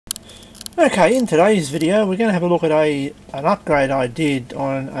Okay, in today's video we're going to have a look at an upgrade I did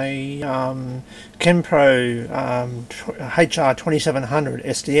on a Kenpro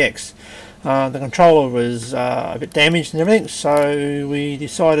HR-2700SDX. The controller was a bit damaged and everything, so we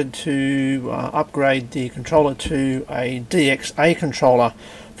decided to upgrade the controller to a DXA controller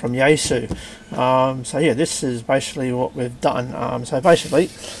from Yaesu. So yeah, this is basically what we've done. So basically,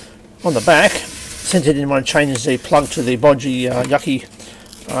 on the back, since I didn't want to change the plug to the bodgy, yucky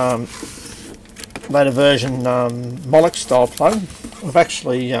later version molex style plug, we've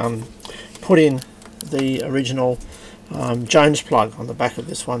actually put in the original Jones plug on the back of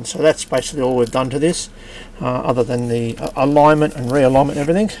this one. So that's basically all we've done to this, other than the alignment and realignment and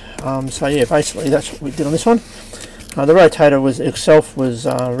everything. So yeah, basically that's what we did on this one. The rotator itself was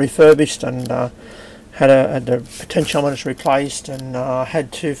refurbished and had the potentiometers replaced, and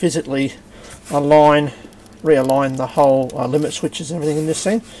had to physically realign the whole limit switches and everything in this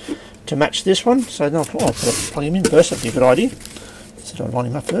thing to match this one. So now I'll plug him in first. That'd be a good idea. So I'll line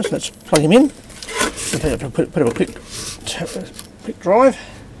him up first. Let's plug him in. Put a quick drive.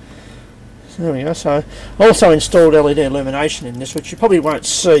 So there we go. So I also installed LED illumination in this, which you probably won't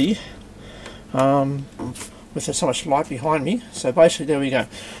see with so much light behind me. So basically, there we go.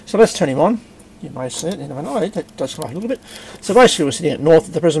 So let's turn him on. You may see it. You never know. That does come up a little bit. So basically, we're sitting at north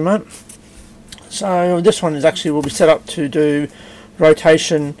at the present moment. So this one is actually will be set up to do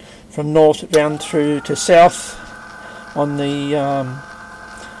rotation from north down through to south on the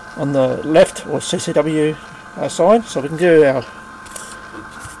left or CCW side. So we can do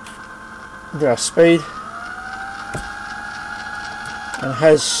our speed, and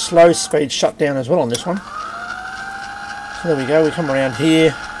has slow speed shut down as well on this one. So there we go. We come around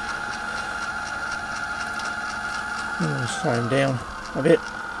here, slow him down a bit,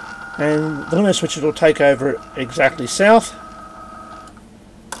 and the limit switches will take over exactly south.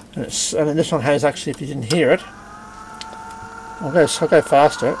 And this one has actually, if you didn't hear it, I'll go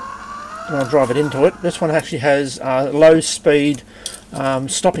faster and I'll drive it into it. This one actually has low speed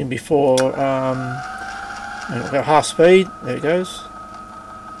stopping before, and it'll go half speed. There it goes,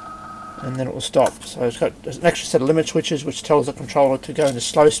 and then it will stop. So it's got an extra set of limit switches which tells the controller to go into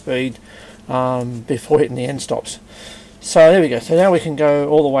slow speed before hitting the end stops. So there we go. So now we can go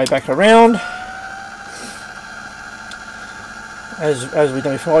all the way back around. As we've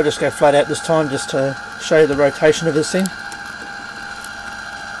done before, I'll just go flat out this time just to show you the rotation of this thing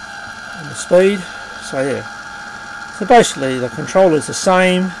and the speed. So yeah, so basically the controller is the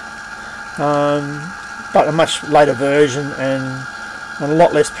same, but a much later version and a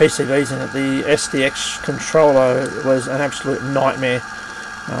lot less PCBs in it. The SDX controller was an absolute nightmare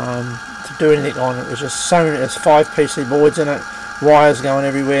to do anything on. It was just so many. There's 5 PC boards in it, wires going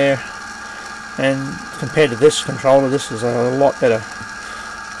everywhere. And compared to this controller, this is a lot better.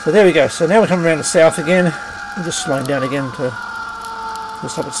 So there we go. So now we're coming around to south again. I'm just slowing down again to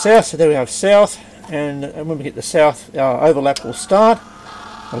stop at south. So there we have south, and when we get to south, our overlap will start.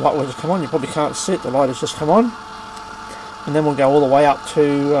 The light will just come on. You probably can't see it. The light has just come on, and then we'll go all the way up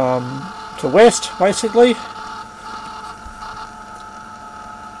to west, basically.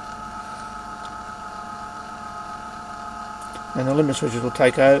 And the limit switches will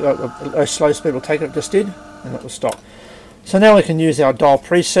take over, a slow speed will take it, just did, and it will stop. So now we can use our dial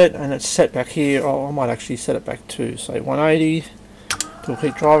preset, and it's set back here. Oh, I might actually set it back to, say, 180. Do a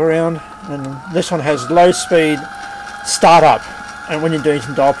quick drive around. And this one has low speed startup, and when you're doing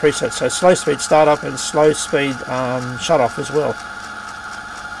some dial presets, so slow speed startup and slow speed shut off as well.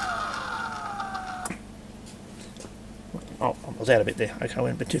 Oh, I was out a bit there. Okay, I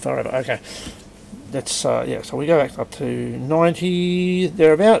went a bit too far over. Okay. That's yeah, so we go back up to 90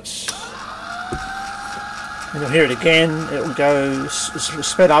 thereabouts, and you'll hear it again. It will go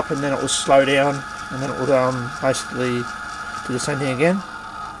sped up, and then it will slow down, and then it will basically do the same thing again.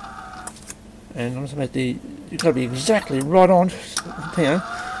 And I'm just going to you've got to be exactly right on, you know.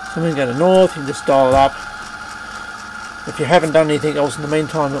 So when you go to north, you can just dial it up. If you haven't done anything else in the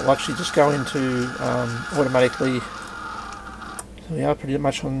meantime, it will actually just go into automatically. We are pretty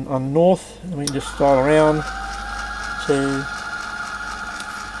much on north, and we can just dial around to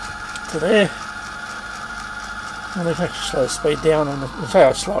there, and we can actually slow the speed down, and see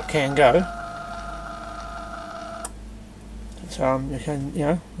how slow it can go. So you can,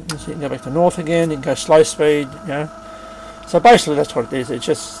 you can go back to north again. You can go slow speed, So basically, that's what it is. It's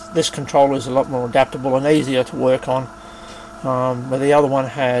just this controller is a lot more adaptable and easier to work on. Where the other one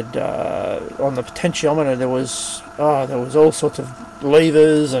had on the potentiometer there was all sorts of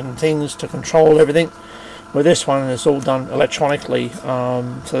levers and things to control everything. Where this one is all done electronically,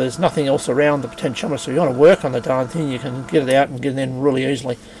 so there's nothing else around the potentiometer. So if you want to work on the darn thing, you can get it out and get it in really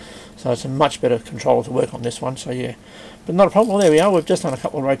easily. So it's a much better controller to work on this one. So yeah, but not a problem. Well, there we are. We've just done a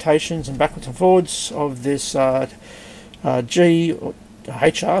couple of rotations and backwards and forwards of this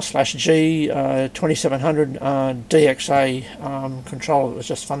HR/G-2700DXA controller that was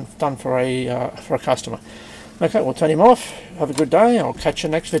just done for a customer. Okay, we'll turn him off. Have a good day. I'll catch you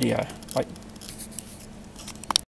next video. Bye.